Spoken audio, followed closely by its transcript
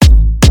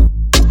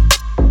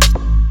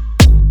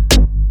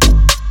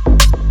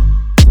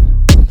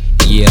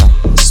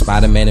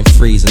Spider-Man and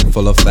freezing,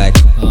 full effect.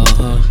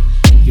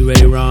 You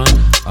ready, Ron?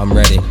 I'm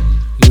ready.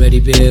 You ready,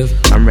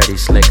 Biv? I'm ready,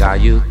 Slick, are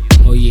you?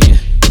 Oh yeah,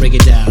 break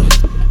it down.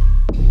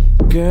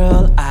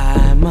 Girl,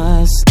 I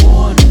must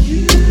warn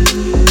you,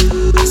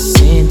 I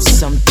sense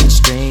something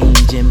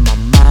strange in my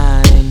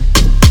mind.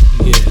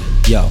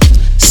 Yo,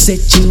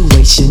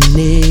 Situation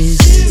is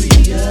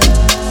serious.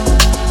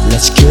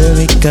 Let's cure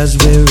it cause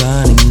we're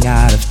running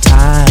out of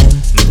time.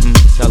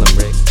 tell him,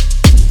 Rick.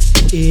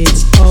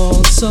 It's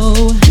all so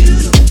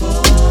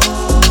beautiful.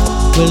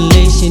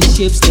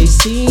 Relationships, they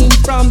seem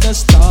from the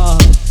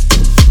start.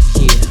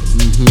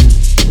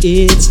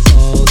 It's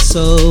all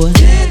so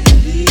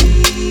deadly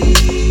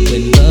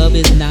when love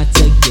is not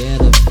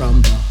together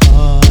from the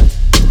heart.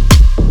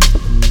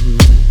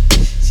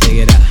 Check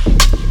it out.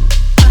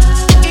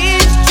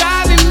 It's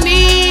driving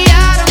me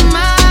out of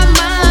my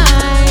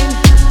mind.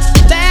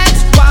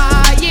 That's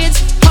why it's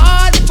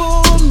hard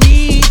for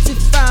me to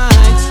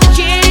find.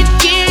 Can't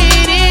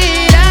get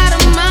it out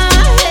of my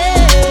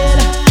head.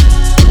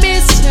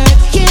 Miss her,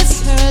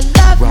 kiss her,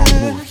 love her.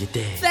 Wrong move, you're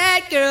dead.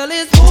 That girl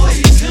is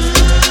poison.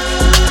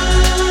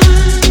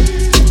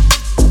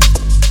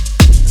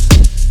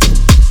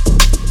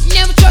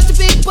 Never trust a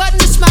big button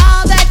to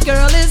smile. That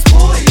girl is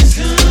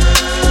poison.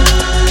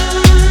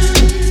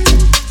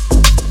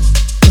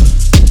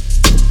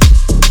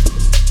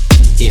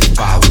 If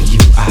I were you,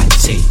 I'd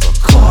take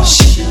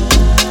precaution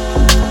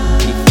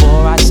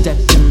before I step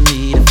to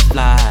meet a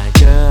fly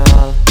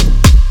girl.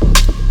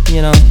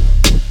 You know,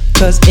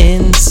 cause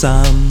in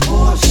some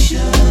Portion.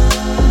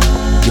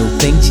 you'll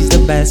think she's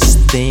the best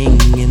thing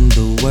in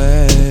the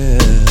world.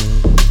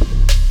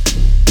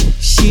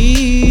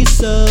 She's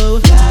so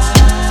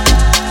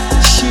fly.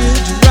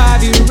 She'll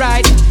drive you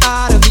right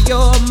out of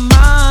your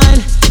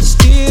mind.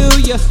 Steal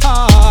your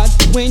heart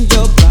when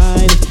you're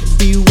blind.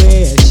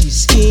 Beware,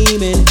 she's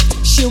scheming.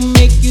 She'll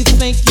make you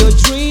think you're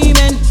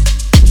dreaming.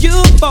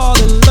 You'll fall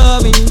in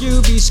love and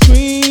you'll be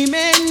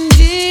screaming,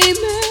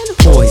 demon.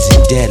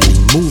 Poison, deadly,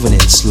 moving in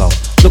slow.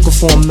 Looking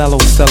for a mellow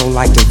fellow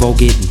like DeVoe,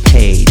 getting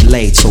paid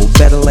late. So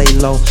better lay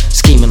low,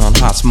 scheming on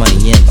hot's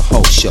money in the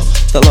whole show.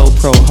 The low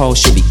pro hoe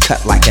should be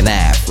cut like an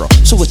afro.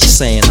 So what you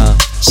saying, huh?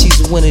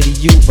 She's a winner to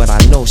you, but I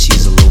know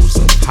she's a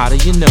loser. How do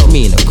you know?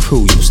 Me and the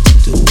crew used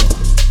to do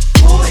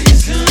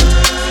her.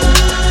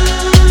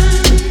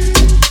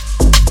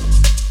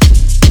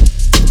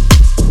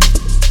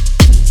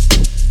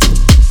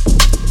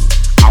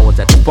 I was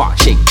at the bar,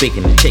 shake,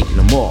 baking, and taking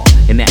them all.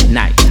 And that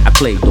night, I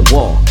played the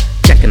wall.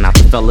 Checking out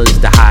the fellas,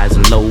 the highs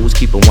and lows.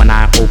 Keeping one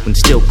eye open,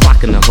 still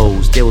clocking the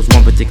hoes. There was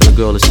one particular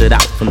girl that stood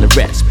out from the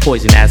rest.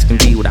 Poison as can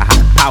be with a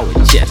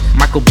high-powered chest.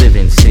 Michael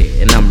Bivins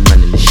here, and I'm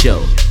running the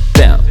show.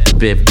 Bell,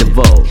 Biv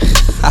DeVoe.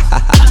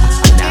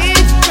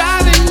 It's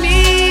driving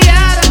me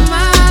out of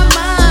my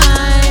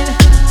mind.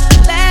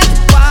 That's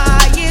why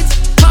it's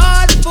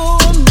hard for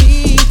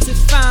me to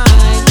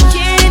find.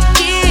 Can't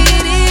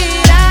get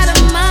it out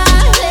of my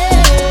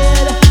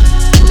head.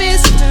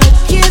 Miss her,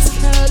 kiss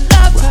her,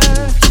 love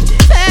her.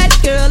 That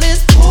girl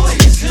is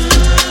poison.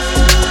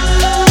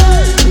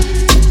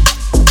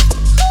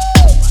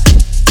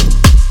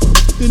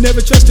 You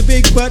never trust a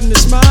big button to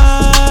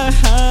smile.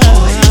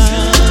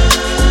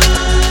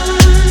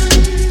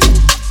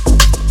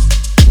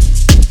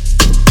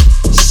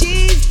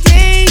 She's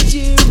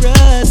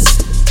dangerous.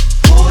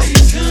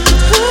 Poison.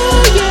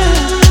 Oh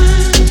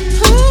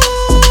yeah.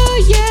 Oh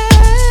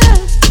yeah.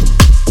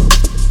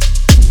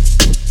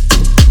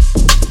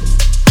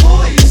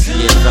 Poison.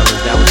 Yeah,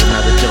 fellas, that was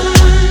another dope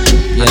one.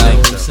 Yeah, You know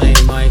what I'm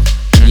saying, Mike?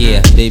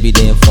 yeah, baby,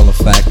 damn full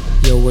effect.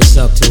 Yo, what's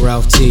up to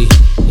Ralph T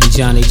and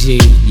Johnny G?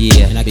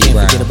 Yeah, And I B can't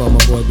Brown. forget about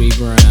my boy B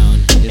Brown.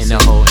 And the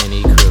whole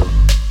NE crew.